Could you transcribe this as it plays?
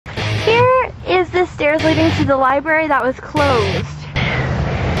is the stairs leading to the library that was closed.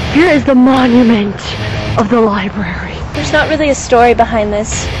 Here is the monument of the library. There's not really a story behind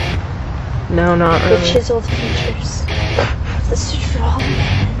this. No, not really. The chiseled features. The strong.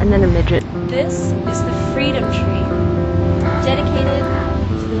 And then a midget. This is the Freedom Tree, dedicated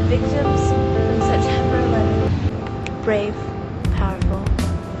to the victims from September 11th. Brave, powerful,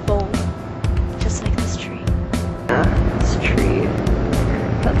 bold, just like this tree. This tree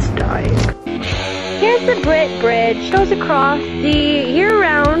that's dying. Here's the Brit Bridge. Goes across the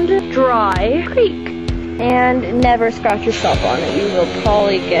year-round dry creek. And never scratch yourself on it. You will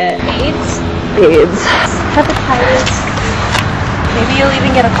probably get AIDS. Hepatitis. Maybe you'll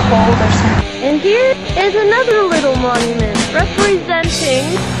even get a cold or something. And here is another little monument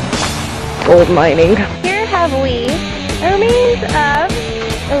representing gold mining. Here have we the remains of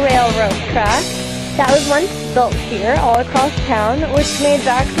a railroad track that was once built here all across town, which made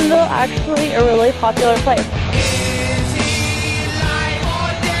Jacksonville actually a really popular place.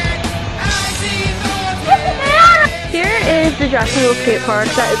 Here is the Jacksonville skate park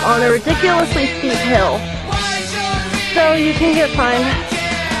that is on a ridiculously steep hill. So you can get fined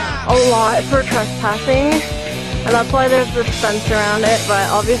a lot for trespassing, and that's why there's this fence around it, but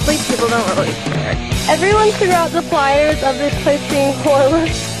obviously people don't really care. Everyone figured out the flyers of this place being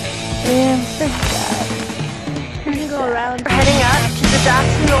closed, and it's sad. We can go around. We're heading up to the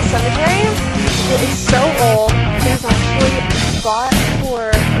Jacksonville Cemetery. It is so old. There's actually a spot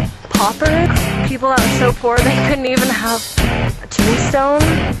for paupers, people that were so poor they couldn't even have a tombstone.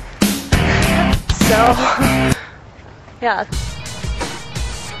 So, yeah.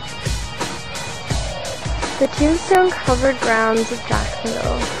 The tombstone covered grounds of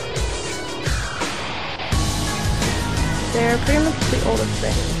Jacksonville. They're pretty much the oldest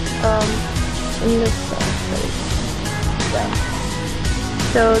things in this state.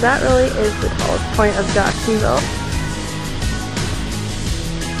 So that really is the tallest point of Jacksonville.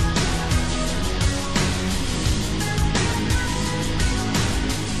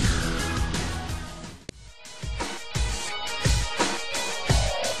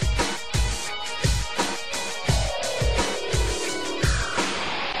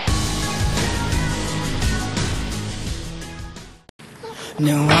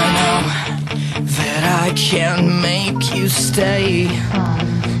 No, I know that I can't make you stay,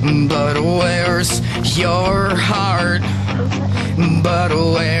 but where's your heart? But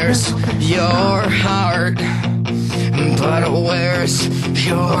where's your heart? But where's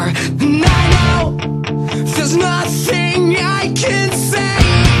your... And I know there's nothing I can say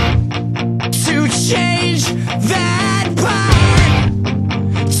to change that part,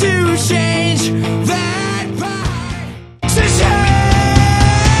 to change that part, to change.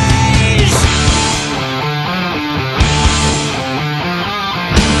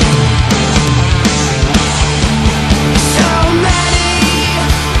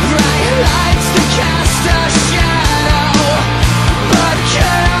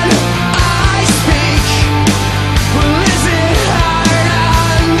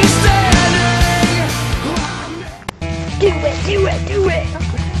 Do it!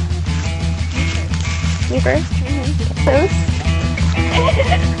 You first? Close.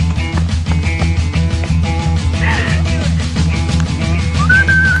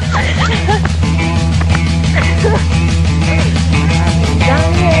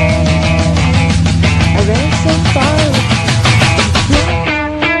 I ran so far.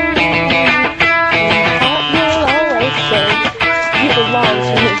 You belong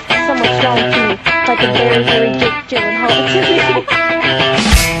to me, so much strong to me, like a very, very Jake Gyllenhaal.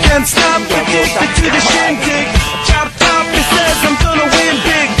 Can't stop, addicted to the shindig. Chop top, it says I'm gonna win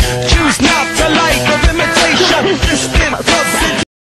big. Choose not to like or imitation. Instant